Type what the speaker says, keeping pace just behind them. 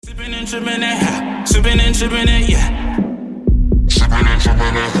Sipping and tripping it, yeah. Sipping and tripping it, yeah. Sipping and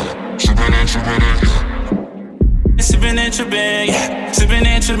tripping it, yeah. Sipping and tripping it, yeah. Sipping and tripping, yeah. Sipping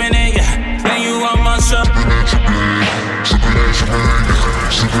and tripping it, yeah. Now you on my shop. Sipping and tripping, yeah.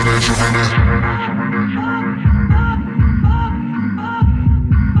 Sipping and tripping, yeah.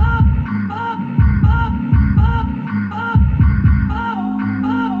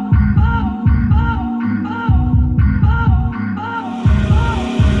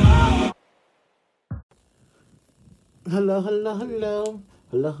 Hello, hello, hello.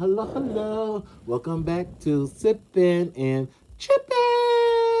 Hello, hello, hello. Welcome back to Sippin' and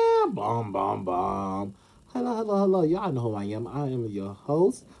Chippin'. Bomb, bomb, bomb. Hello, hello, hello. Y'all know who I am. I am your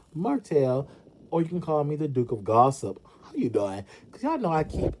host, Martell, or you can call me the Duke of Gossip. How you doing? Because y'all know I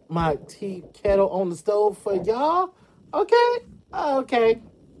keep my tea kettle on the stove for y'all. Okay? Okay.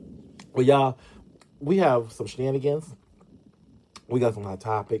 Well, y'all, we have some shenanigans. We got some hot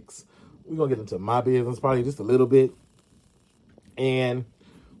topics. We're going to get into my business probably just a little bit. And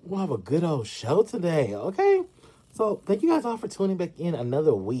we'll have a good old show today, okay? So thank you guys all for tuning back in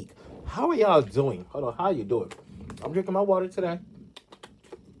another week. How are y'all doing? Hold on, how are you doing? I'm drinking my water today.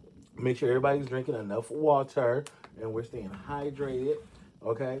 Make sure everybody's drinking enough water and we're staying hydrated,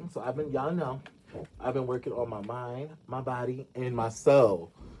 okay? So y'all know, I've been working on my mind, my body, and my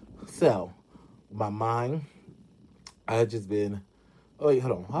soul. So, my mind, I've just been... Oh, wait,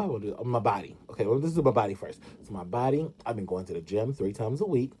 hold on. How do I do it? My body. Okay, well, this is my body first. So my body, I've been going to the gym 3 times a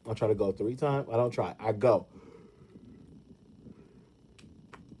week. I try to go 3 times. I don't try. I go.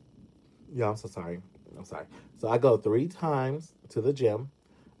 Yeah, I'm so sorry. I'm sorry. So I go 3 times to the gym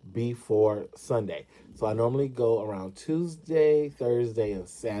before Sunday. So I normally go around Tuesday, Thursday, and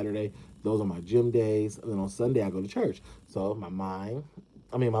Saturday. Those are my gym days. And then on Sunday, I go to church. So my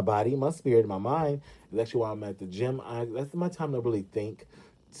body, my spirit, my mind is actually while I'm at the gym. That's my time to really think,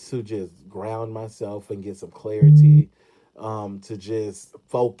 to just ground myself and get some clarity, to just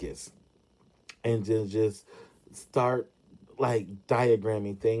focus and to just start like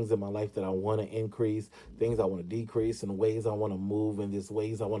diagramming things in my life that I want to increase, things I want to decrease, and ways I want to move, and just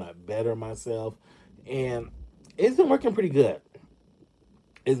ways I want to better myself. And it's been working pretty good.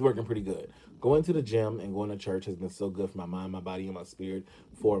 It's working pretty good. Going to the gym and going to church has been so good for my mind, my body, and my spirit.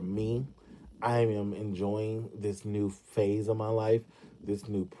 For me, I am enjoying this new phase of my life, this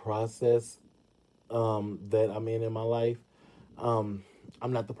new process that I'm in my life. I'm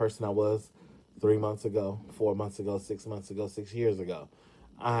not the person I was 3 months ago, 4 months ago, 6 months ago, 6 years ago.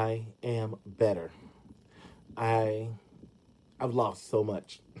 I am better. I've lost so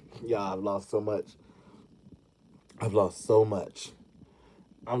much. Yeah, I've lost so much. I've lost so much.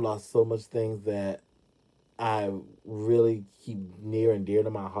 I've lost so much things that I really keep near and dear to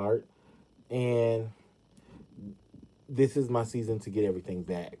my heart. And this is my season to get everything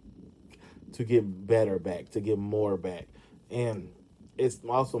back, to get better back, to get more back. And it's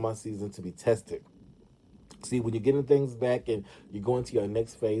also my season to be tested. See, when you're getting things back and you're going to your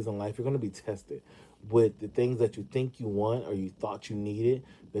next phase in life, you're going to be tested with the things that you think you want or you thought you needed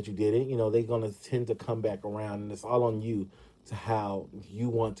that you didn't. They're going to tend to come back around, and it's all on you to how you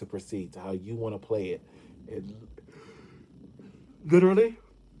want to proceed, to how you want to play it. Literally,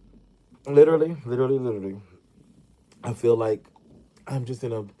 I feel like I'm just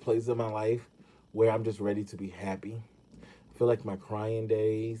in a place in my life where I'm just ready to be happy. I feel like my crying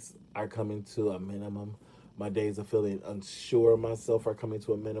days are coming to a minimum. My days of feeling unsure of myself are coming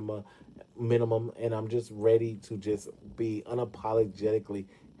to a minimum, and I'm just ready to just be unapologetically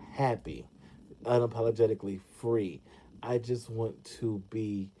happy, unapologetically free. I just want to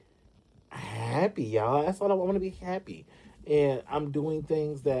be happy, y'all. That's all I want to be happy. And I'm doing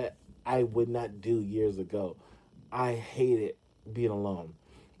things that I would not do years ago. I hated being alone.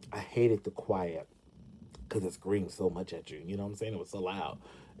 I hated the quiet because it screams so much at you. You know what I'm saying? It was so loud.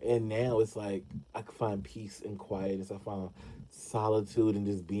 And now it's like I can find peace and quietness. I find solitude and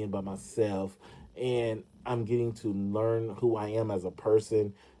just being by myself. And I'm getting to learn who I am as a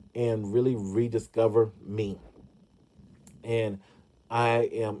person and really rediscover me. And I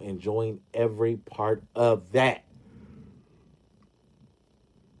am enjoying every part of that.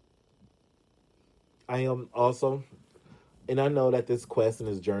 I am also, and I know that this quest and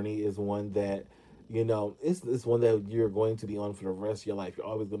this journey is one that, it's one that you're going to be on for the rest of your life. You're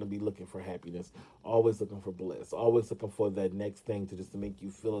always going to be looking for happiness, always looking for bliss, always looking for that next thing to make you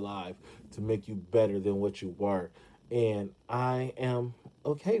feel alive, to make you better than what you were. And I am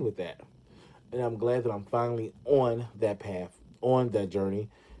okay with that. And I'm glad that I'm finally on that path, on that journey.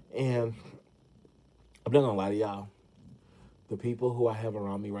 And I'm not gonna lie to y'all. The people who I have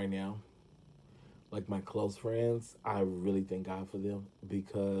around me right now, like my close friends, I really thank God for them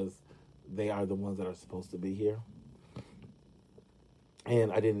because they are the ones that are supposed to be here.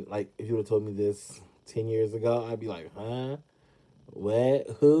 And I didn't like if you would have told me this 10 years ago, I'd be like, huh? What?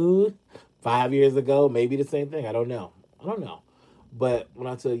 Who? 5 years ago, maybe the same thing. I don't know. I don't know. But when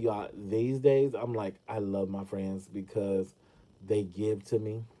I tell y'all these days, I'm like, I love my friends because they give to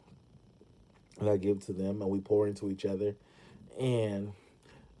me and I give to them and we pour into each other. And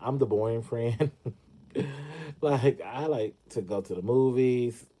I'm the boring friend. Like, I like to go to the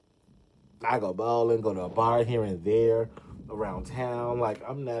movies. I go bowling, go to a bar here and there around town. Like,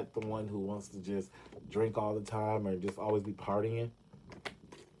 I'm not the one who wants to just drink all the time or just always be partying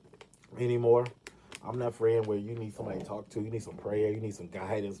anymore. I'm that friend where you need somebody to talk to, you need some prayer, you need some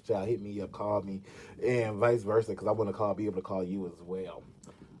guidance. Child, hit me up, call me, and vice versa, because I want to be able to call you as well.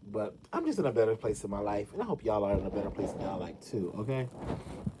 But I'm just in a better place in my life, and I hope y'all are in a better place than y'all like too. Okay,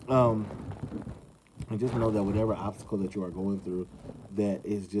 um, and just know that whatever obstacle that you are going through, that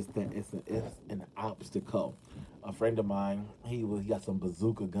is just that it's an obstacle. A friend of mine, he got some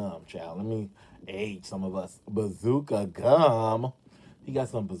bazooka gum, child. Let me age some of us. Bazooka gum. He got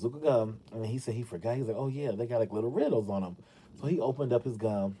some bazooka gum, and he said he forgot. He's like, oh yeah, they got like little riddles on them. So he opened up his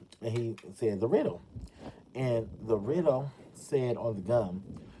gum and he said the riddle, and the riddle said on the gum,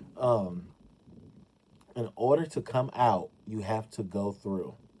 um, in order to come out, you have to go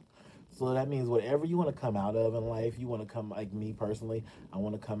through. So that means whatever you want to come out of in life, you want to come, like me personally, I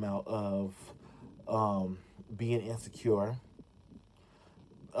want to come out of being insecure,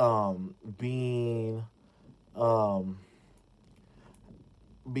 being um,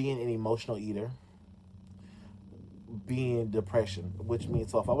 being an emotional eater, being depression, which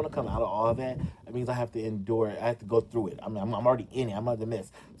means, so if I want to come out of all of that, it means I have to endure it. I have to go through it. I mean, I'm already in it. I'm not the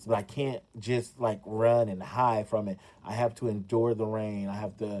mess. So, but I can't just like run and hide from it. I have to endure the rain. I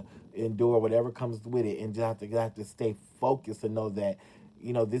have to endure whatever comes with it, and just have to stay focused and know that,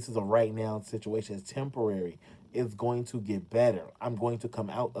 this is a right now situation. It's temporary. It's going to get better. I'm going to come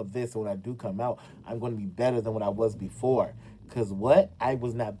out of this, and when I do come out, I'm going to be better than what I was before. Because what? I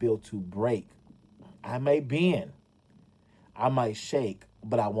was not built to break. I may bend. I might shake,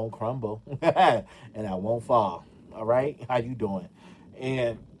 but I won't crumble. And I won't fall. All right? How you doing?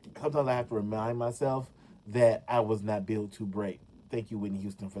 And sometimes I have to remind myself that I was not built to break. Thank you, Whitney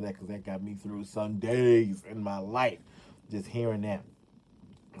Houston, for that, because that got me through some days in my life. Just hearing that.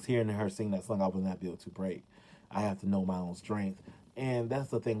 Just hearing her sing that song, I was not built to break. I have to know my own strength. And that's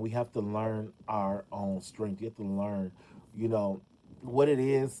the thing. We have to learn our own strength. You have to learn, what it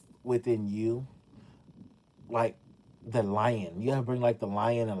is within you. Like the lion. You gotta bring like the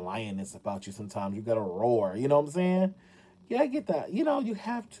lion and lioness about you sometimes. You gotta roar. You know what I'm saying? Yeah, I get that. You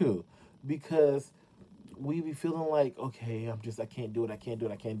have to. Because we be feeling like, okay, I can't do it, I can't do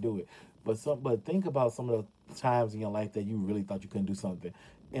it, I can't do it. But think about some of the times in your life that you really thought you couldn't do something.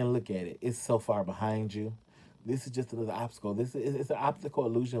 And look at it. It's so far behind you. This is just another obstacle. It's an optical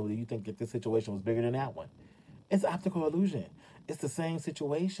illusion where you think that this situation was bigger than that one. It's an optical illusion. It's the same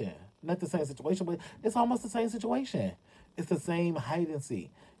situation. Not the same situation, but it's almost the same situation. It's the same hide and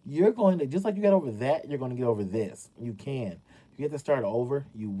seek. You're going to, just like you got over that, you're going to get over this. You can. If you have to start over,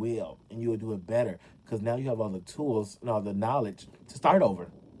 you will. And you will do it better. Because now you have all the tools and all the knowledge to start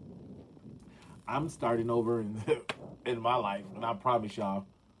over. I'm starting over in my life. And I promise y'all,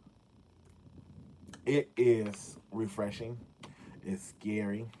 it is refreshing. It's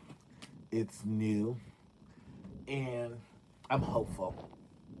scary. It's new. And I'm hopeful.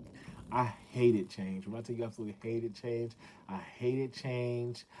 I hated change. When I tell you I absolutely hated change, I hated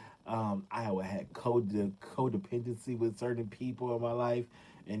change. I had codependency with certain people in my life,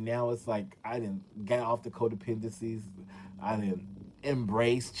 and now it's like I didn't get off the codependencies. I didn't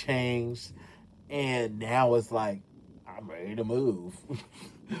embrace change, and now it's like I'm ready to move.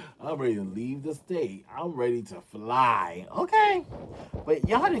 I'm ready to leave the state. I'm ready to fly. Okay. But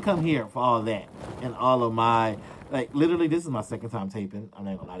y'all didn't come here for all that. And all of my, literally, this is my second time taping. I'm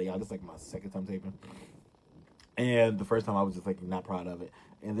not gonna lie to y'all. This is my second time taping. And the first time I was just not proud of it.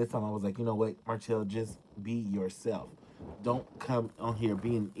 And this time I was like, you know what, Martell, just be yourself. Don't come on here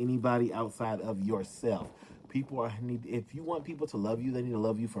being anybody outside of yourself. If you want people to love you, they need to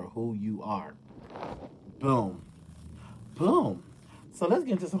love you for who you are. Boom. Boom. So let's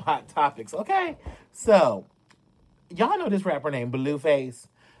get into some hot topics, okay? So, y'all know this rapper named Blueface.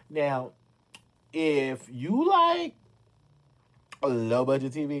 Now, if you like a low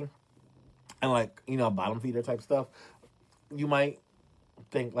budget TV and bottom feeder type stuff, you might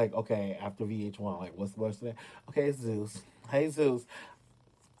think okay, after VH1, what's the worst of that? Okay, it's Zeus. Hey, Zeus.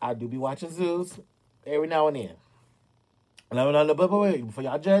 I do be watching Zeus every now and then. No, but wait, before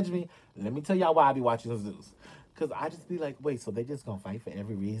y'all judge me, let me tell y'all why I be watching Zeus. Because I just be like, wait, so they just gonna fight for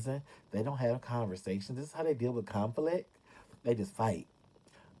every reason? They don't have conversations. This is how they deal with conflict? They just fight.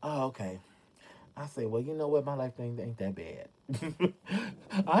 Oh, okay. I say, well, you know what? My life ain't that bad.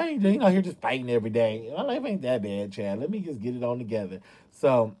 I ain't out here just fighting every day. My life ain't that bad, Chad. Let me just get it on together.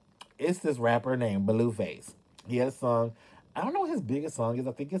 So it's this rapper named Blueface. He had a song. I don't know what his biggest song is.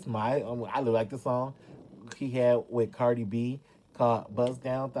 I think it's I really like the song he had with Cardi B called Buzz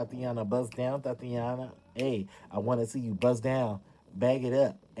Down, Tatiana. Buzz Down, Tatiana. Hey, I want to see you buzz down, bag it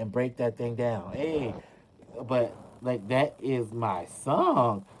up, and break that thing down. Hey, but like that is my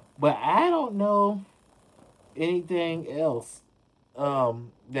song. But I don't know anything else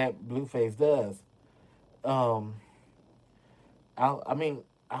that Blueface does. Um, I mean,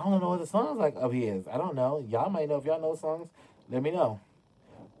 I don't know what the songs like of his. I don't know. Y'all might know if y'all know songs. Let me know.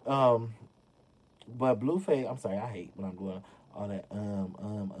 Um, but Blueface, I'm sorry, I hate when I'm doing all that.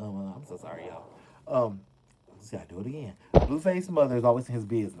 I'm so sorry, y'all. See, I do it again. Blueface's mother is always in his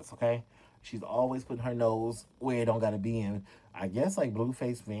business. Okay, she's always putting her nose where it don't gotta be in. I guess like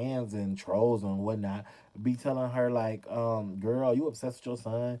Blueface fans and trolls and whatnot be telling her like, girl, you obsessed with your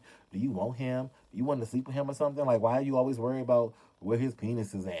son? Do you want him? You want to sleep with him or something? Like, why are you always worried about where his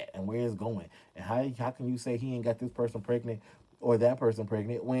penis is at and where it's going? And how can you say he ain't got this person pregnant or that person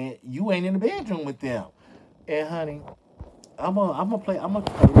pregnant when you ain't in the bedroom with them? And honey, I'm so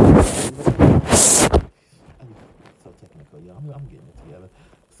technical, y'all. I'm getting it together.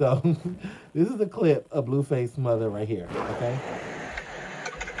 So this is a clip of Blueface's mother right here. Okay,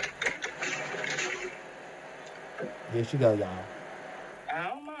 here she go, y'all. I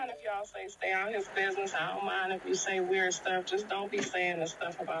don't mind if y'all say stay out his business. I don't mind if you say weird stuff. Just don't be saying the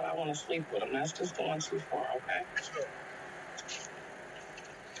stuff about I want to sleep with him. That's just going too far, okay?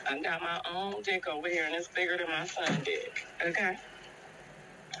 I got my own dick over here, and it's bigger than my son's dick, okay?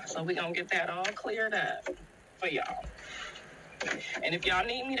 So we gonna get that all cleared up for y'all. And if y'all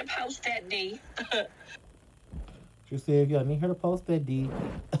need me to post that D, She said if y'all need her to post that D,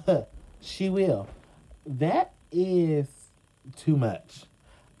 she will. That is too much.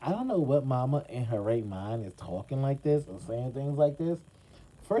 I don't know what mama in her right mind is talking like this or saying things like this.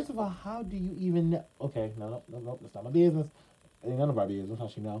 First of all, how do you even know? Okay, no, that's not my business. It ain't none of our business, how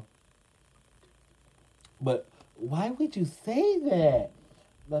she know. But why would you say that?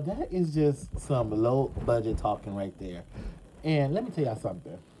 Now that is just some low budget talking right there. And let me tell y'all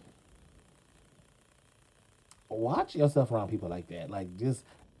something. Watch yourself around people like that. Like just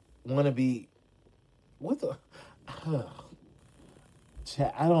want to be what the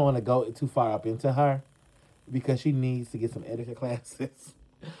I don't want to go too far up into her because she needs to get some etiquette classes.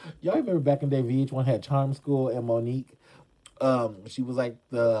 Y'all remember back in the day, VH1 had Charm School and Monique. She was like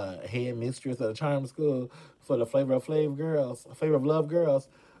the head mistress of the Charm School for the Flavor of Love girls.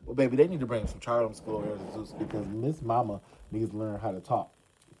 Well, baby, they need to bring some Charm School here to Zeus because Miss Mama needs to learn how to talk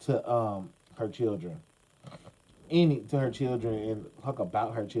to her children, to her children and talk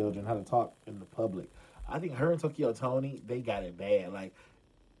about her children, how to talk in the public. I think her and Tokyo Tony, they got it bad. Like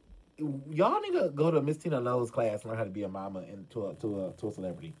y'all need to go to Miss Tina Lowe's class and learn how to be a mama and to a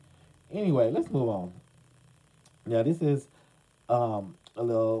celebrity. Anyway, let's move on. Now this is a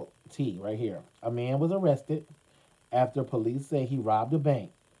little tea right here. A man was arrested after police say he robbed a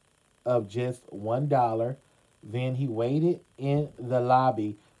bank of just $1. Then he waited in the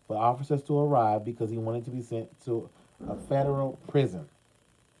lobby for officers to arrive because he wanted to be sent to a federal prison.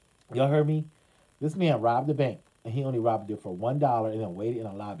 Y'all heard me? This man robbed the bank and he only robbed it for $1 and then waited in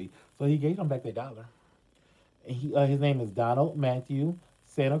a lobby. So he gave them back their dollar. And his name is Donald Matthew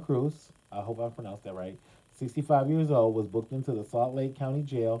Santa Cruz. I hope I pronounced that right. 65 years old, was booked into the Salt Lake County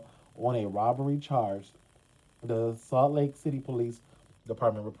Jail on a robbery charge. The Salt Lake City Police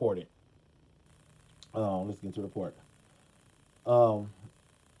Department reported. Let's get to the report. So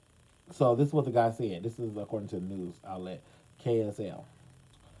this is what the guy said. This is according to the news outlet KSL.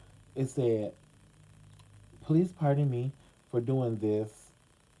 It said, "Please pardon me for doing this,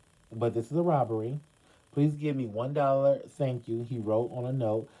 but this is a robbery. Please give me $1. Thank you," he wrote on a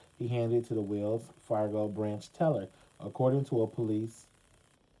note he handed to the Wells Fargo branch teller, according to a police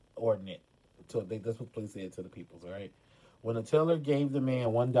ordinance. So that's what police said to the people, all right? When the teller gave the man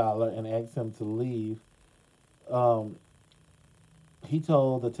 $1 and asked him to leave, he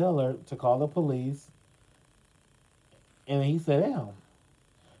told the teller to call the police, and he sat down.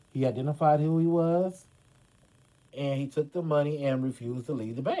 He identified who he was, and he took the money and refused to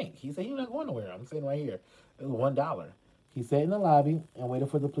leave the bank. He said, "You're not going nowhere. I'm sitting right here. It was $1." He sat in the lobby and waited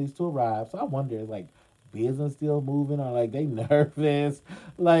for the police to arrive. So I wonder, is like business still moving, or like they nervous?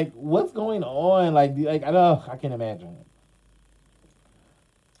 Like what's going on? Like I can't imagine.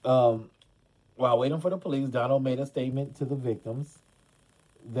 Um, while waiting for the police, Donald made a statement to the victims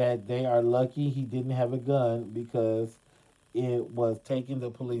that they are lucky he didn't have a gun because it was taking the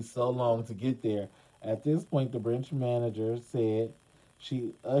police so long to get there. At this point, the branch manager said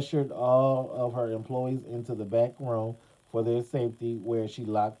she ushered all of her employees into the back room for their safety, where she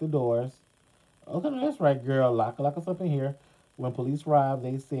locked the doors. Okay, no, that's right, girl. Lock us up in here. When police arrived,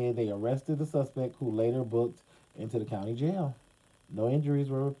 they said they arrested the suspect, who later booked into the county jail. No injuries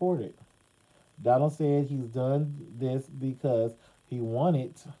were reported. Donald said he's done this because he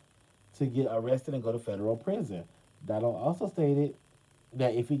wanted to get arrested and go to federal prison. Donald also stated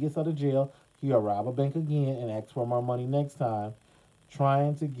that if he gets out of jail, he'll rob a bank again and ask for more money next time,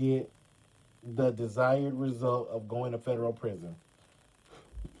 trying to get the desired result of going to federal prison.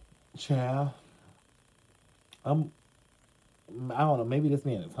 Child, I'm, I don't know, maybe this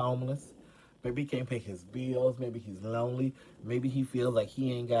man is homeless. Maybe he can't pay his bills. Maybe he's lonely. Maybe he feels like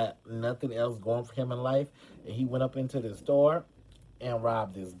he ain't got nothing else going for him in life. And he went up into the store and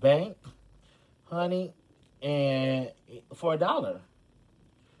robbed this bank, honey, and for $1.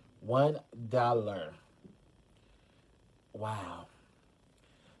 $1. Wow.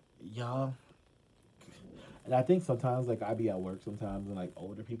 Y'all. And I think sometimes, like, I be at work sometimes, and like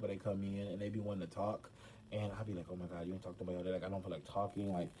older people, they come in and they be wanting to talk, and I be like, oh my god, you ain't talk to me all day. Like, I don't feel like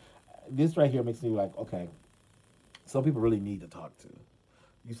talking. Like, this right here makes me like, okay, some people really need to talk to.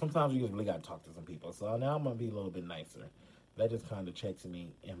 You sometimes you just really gotta talk to some people. So now I'm gonna be a little bit nicer. That just kind of checks me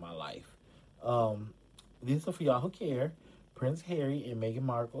in my life. Um, this is for y'all who care. Prince Harry and Meghan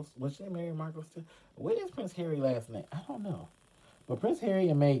Markle. What's their Meghan Markle to? What is Prince Harry last name? I don't know. But Prince Harry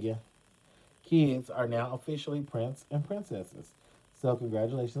and Meghan kids are now officially prince and princesses. So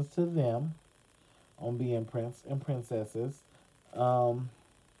congratulations to them on being prince and princesses. Um,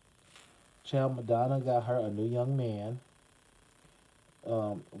 Child Madonna got her a new young man.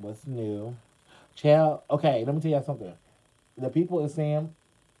 What's new? Child, okay, let me tell you something. The people is saying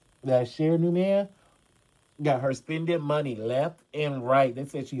that Cher new man got her spending money left and right. They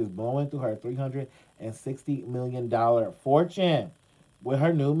said she is blowing through her $360 million fortune with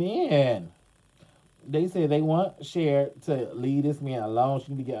her new man. They said they want Cher to leave this man alone.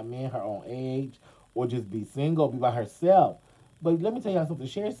 She need to get a man her own age or just be single, be by herself. But let me tell y'all something.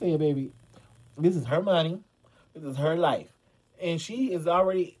 Cher said, baby, this is her money. This is her life. And she is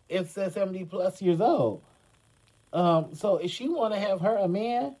already, it says 70 plus years old. So if she want to have her a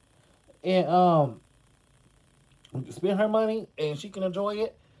man and spend her money and she can enjoy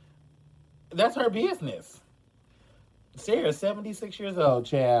it, that's her business. Sarah's 76 years old,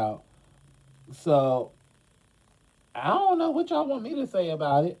 child. So I don't know what y'all want me to say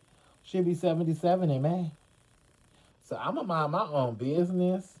about it. She'll be 77 in May. So I'm going to mind my own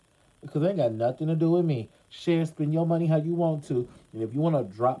business because it ain't got nothing to do with me. Share, spend your money how you want to. And if you want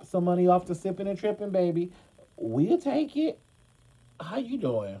to drop some money off the sipping and tripping, baby, we'll take it. How you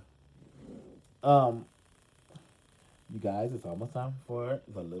doing? Um, you guys, it's almost time for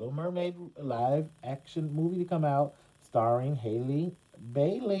The Little Mermaid live action movie to come out starring Haley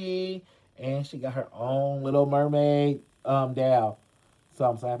Bailey. And she got her own Little Mermaid doll. So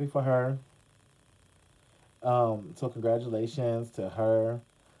I'm so happy for her. So congratulations to her.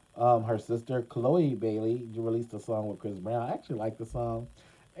 Her sister Chloe Bailey released a song with Chris Brown. I actually like the song.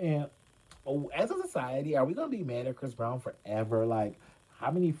 And as a society, are we gonna be mad at Chris Brown forever? Like, how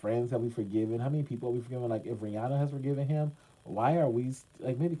many friends have we forgiven? How many people have we forgiven? Like, if Rihanna has forgiven him, why are we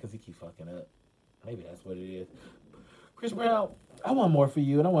like? Maybe because he keep fucking up. Maybe that's what it is. Chris Brown, I want more for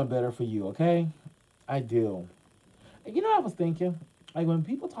you, and I want better for you. Okay, I do. And you know, I was thinking, like, when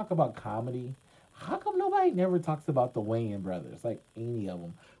people talk about comedy, how come nobody never talks about the Wayans brothers? Like, any of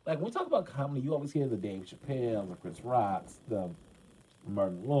them. Like, when we talk about comedy, you always hear the Dave Chappelle, the Chris Rocks, the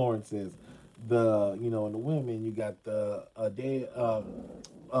Martin Lawrences, and the women. You got the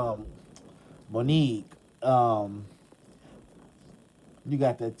Monique. You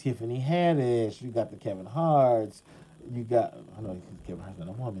got the Tiffany Haddish. You got the Kevin Harts. You got, I know Kevin Hart's not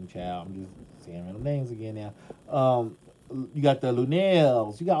a woman, child. I'm just saying random names again now. You got the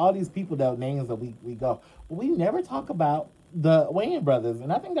Lunels. You got all these people that names that we go. But we never talk about the Wayans brothers.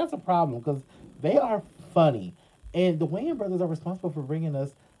 And I think that's a problem because they are funny. And the Wayans brothers are responsible for bringing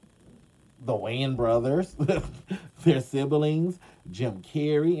us the Wayans brothers, their siblings, Jim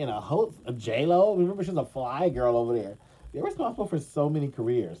Carrey, and a host, J-Lo. Remember, she's a fly girl over there. They're responsible for so many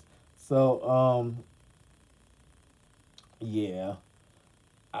careers. So, yeah.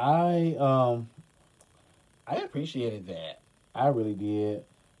 I appreciated that. I really did.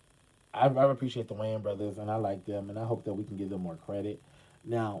 I appreciate the Wayans brothers, and I like them, and I hope that we can give them more credit.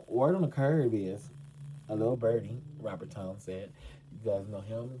 Now, word on the curb is a little birdie, Robert Tone said, You guys know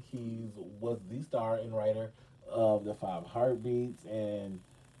him. He was the star and writer of The Five Heartbeats, and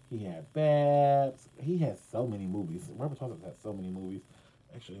he had Babs. He has so many movies. Robert Townsend has so many movies.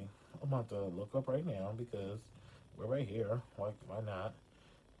 Actually, I'm about to look up right now because we're right here. Why not?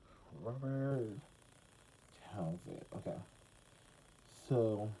 Robert Townsend. Okay.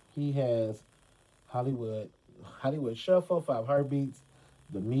 So he has Hollywood Shuffle, Five Heartbeats,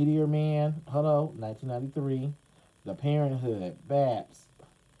 The Meteor Man, Hello, 1993, The Parenthood, Babs,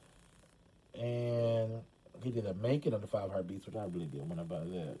 and he did a Make It on The Five Heartbeats, which I really didn't want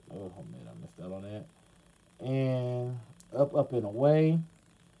about that. Oh man, I missed out on that. And Up and Away.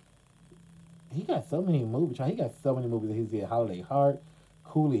 He got so many movies. He got so many movies that he's in. Holiday Heart,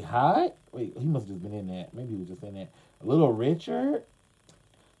 Cooley High. Wait, he must have just been in that. Maybe he was just in that. Little Richard.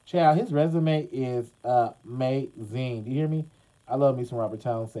 Child, his resume is amazing. Do you hear me? I love me some Robert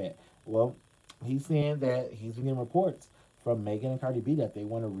Townsend. Well, he's saying that he's been getting reports from Megan and Cardi B that they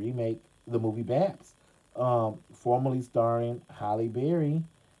want to remake the movie Babs, formerly starring Halle Berry.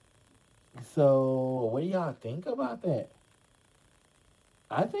 So, what do y'all think about that?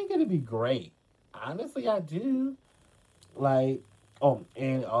 I think it'd be great. Honestly, I do. Like,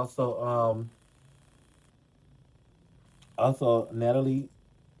 and also Natalie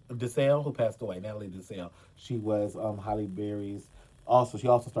DeSalle, who passed away. Natalie DeSalle. She was Halle Berry's. She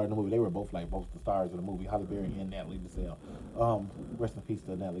also starred in the movie. They were both the stars of the movie, Halle Berry and Natalie DeSalle. Rest in peace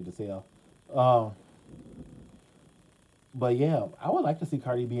to Natalie DeSalle. But yeah, I would like to see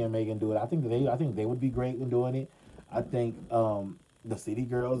Cardi B and Megan do it. I think they would be great in doing it. I think the City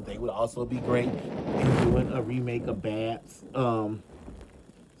Girls, they would also be great in doing a remake of Babs.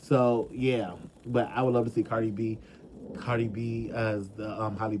 So yeah, but I would love to see Cardi B as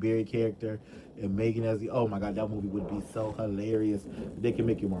the Halle Berry character and Megan as the. Oh my God, that movie would be so hilarious. They can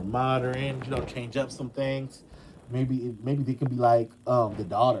make it more modern, change up some things. Maybe they can be like the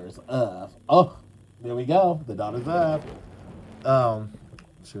Daughters of. Oh, there we go, the Daughters of.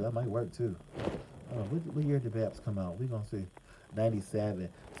 Sure, that might work too. What year did Babs come out? We gonna see. 97.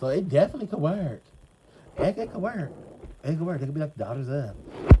 So it definitely could work. It could work. They could be like the Daughters of.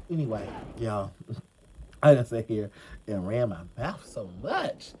 Anyway, y'all. I done sat here and ran my mouth so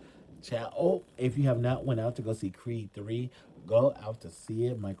much. Child, if you have not went out to go see Creed 3, go out to see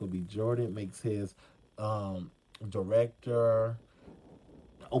it. Michael B. Jordan makes his director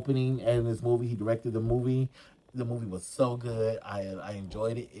opening in this movie. He directed the movie. The movie was so good. I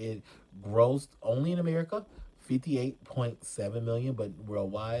enjoyed it. It grossed only in America $58.7 million, but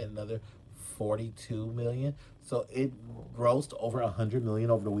worldwide another $42 million. So it grossed over $100 million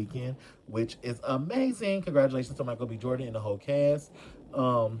over the weekend, which is amazing. Congratulations to Michael B. Jordan and the whole cast.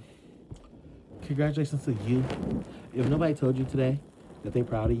 Congratulations to you. If nobody told you today that they're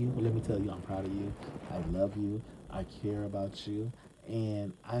proud of you, well, let me tell you, I'm proud of you. I love you. I care about you.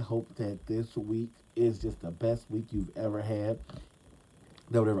 And I hope that this week is just the best week you've ever had.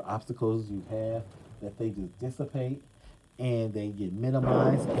 That whatever obstacles you have, that they just dissipate and they get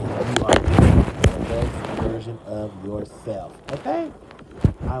minimized, and you are the best version of yourself. Okay?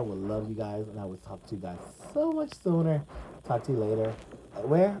 I will love you guys, and I will talk to you guys so much sooner. Talk to you later.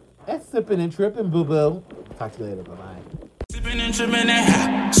 Where? At Sipping and Tripping, boo-boo. Talk to you later. Bye-bye. Sipping and tripping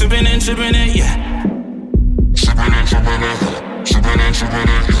it, sipping and tripping it, yeah. Sipping and tripping it, sipping and tripping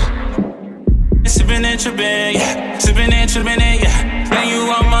it, yeah. Sipping and tripping, yeah. Sipping and tripping it, yeah. Now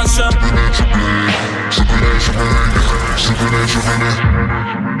you on my shop. Sipping and tripping, sipping and tripping, yeah. Sipping and tripping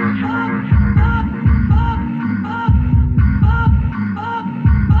it.